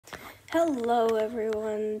Hello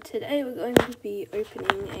everyone, today we're going to be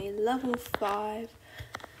opening a level 5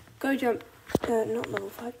 Go Jump, not level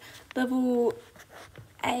 5, level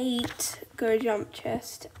 8 Go Jump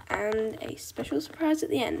chest and a special surprise at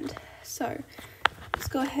the end. So, let's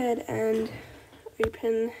go ahead and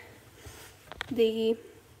open the,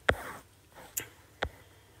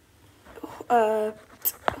 oh my god,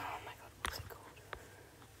 what's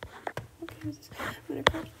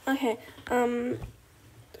it called? Okay,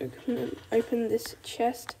 open this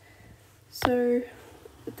chest. So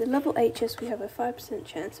with the level 8 chest we have a 5%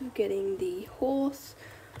 chance of getting the horse,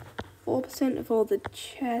 4% of all the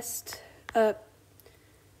chest, I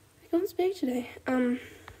can't speak today, 6%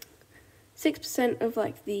 of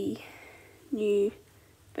like the new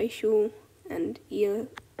facial and ear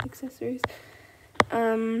accessories,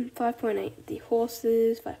 5.8 the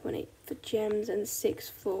horses, 5.8 for gems, and 6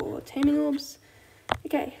 for taming orbs.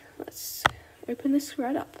 Okay, let's open this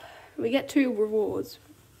right up. We get 2 rewards.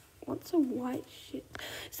 What's a white shit?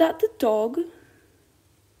 Is that the dog?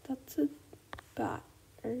 That's a bat.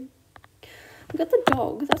 We got the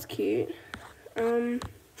dog. That's cute.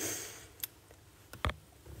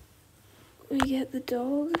 We get the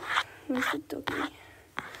dog. Where's the doggy?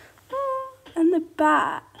 Oh, and the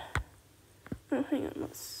bat. Oh, hang on.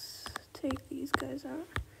 Let's take these guys out.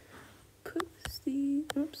 Put the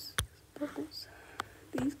bubbles.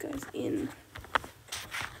 These guys in.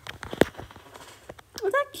 Oh,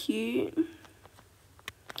 that cute.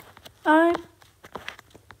 I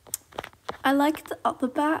like the other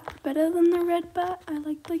bat better than the red bat. I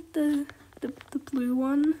like the blue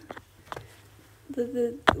one.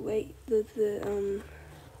 Where's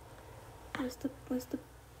the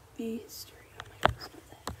view history? Oh my god, it's not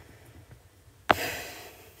there.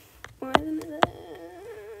 Why isn't it there?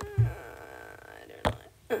 I don't know.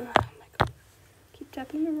 Oh my god. Keep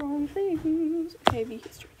tapping the wrong things. Okay, view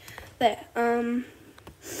history. There.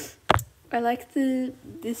 I like the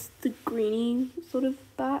greeny sort of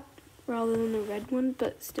bat rather than the red one,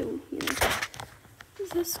 but still, you know,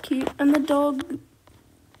 this is cute. And the dog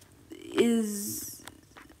is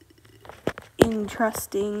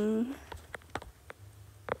interesting.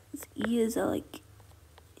 Its ears are like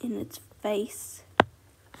in its face.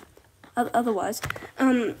 Otherwise,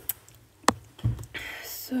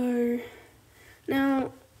 so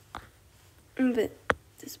now I'm a bit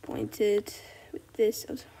disappointed with this.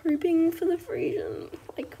 I was hoping for the Frisian,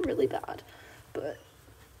 like really bad, but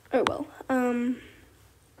oh well.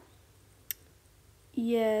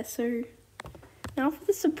 Yeah, so now for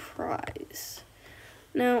the surprise.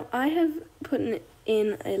 Now I have put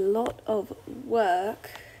in a lot of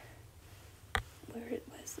work.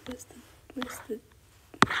 Where's the oh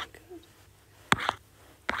my god.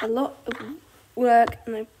 A lot of work,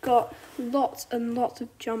 and I've got lots and lots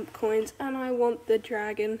of jump coins, and I want the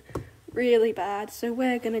dragon really bad, so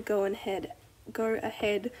we're gonna go ahead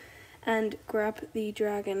and grab the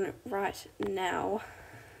dragon right now.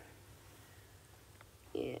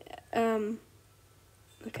 Yeah,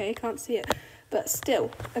 okay, can't see it, but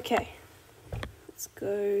still, okay. Let's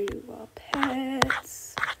go to our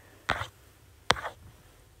pets.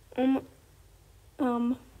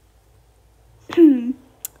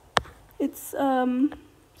 It's a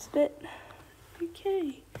bit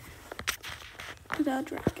okay. Look at our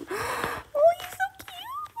dragon. Oh, he's so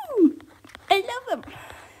cute! I love him.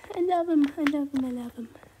 I love him.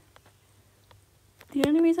 The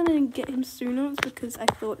only reason I didn't get him sooner was because I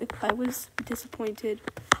thought if I was disappointed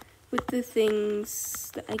with the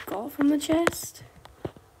things that I got from the chest,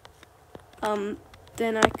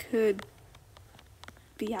 then I could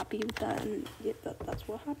be happy with that, and yeah, that's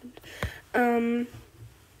what happened.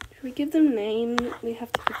 Should we give them name? We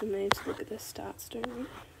have to give them names to look at their stats, don't we?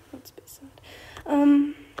 That's a bit sad. I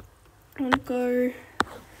want to go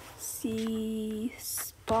see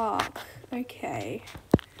Spark. Okay.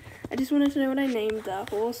 I just wanted to know what I named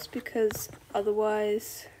that horse, because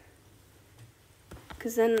otherwise,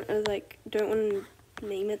 then I like don't want to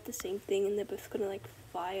name it the same thing and they're both gonna like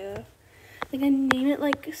fire. Like I name it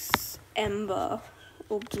like Ember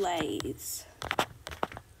or Blaze.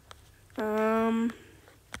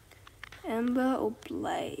 Ember or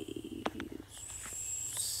Blaze.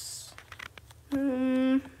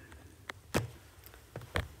 I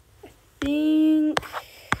think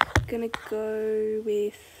I'm gonna go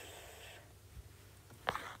with,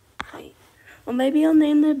 wait, or maybe I'll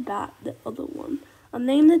name the bat the other one. I'll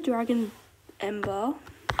name the dragon Ember.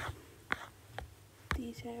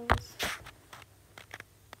 Details.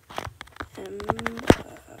 Ember.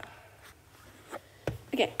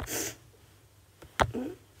 Okay.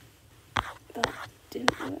 That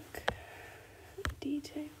didn't work.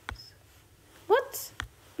 Details. What?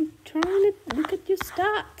 I'm trying to look at your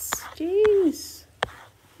stats. Jeez.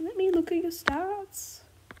 Let me look at your stats.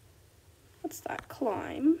 What's that?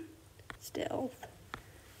 Climb, stealth,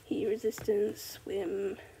 heat resistance,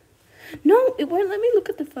 swim. No, it won't let me look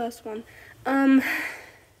at the first one.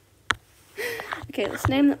 Okay, let's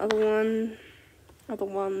name the other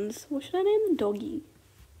ones. What should I name the doggy?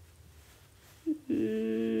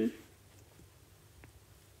 Don't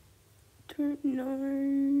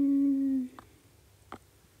know.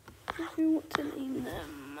 Don't know what to name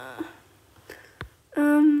them.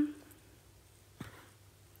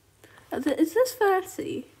 Is this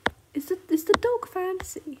fancy? Is the dog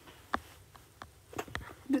fancy?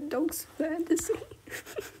 The dog's fantasy.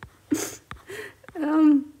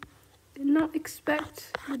 Did not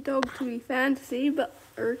expect the dog to be fantasy, but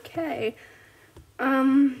okay.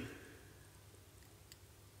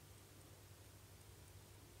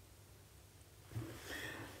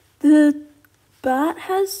 The bat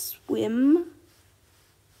has swim,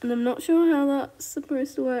 and I'm not sure how that's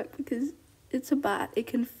supposed to work because it's a bat. It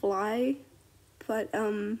can fly, but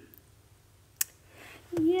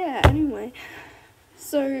yeah. Anyway,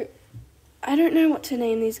 so I don't know what to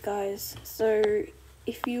name these guys. So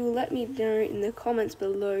if you will let me know in the comments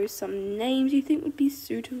below some names you think would be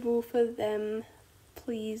suitable for them,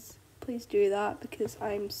 please do that because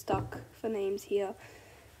I'm stuck for names here.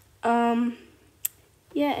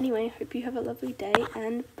 Yeah, anyway, hope you have a lovely day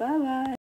and bye bye.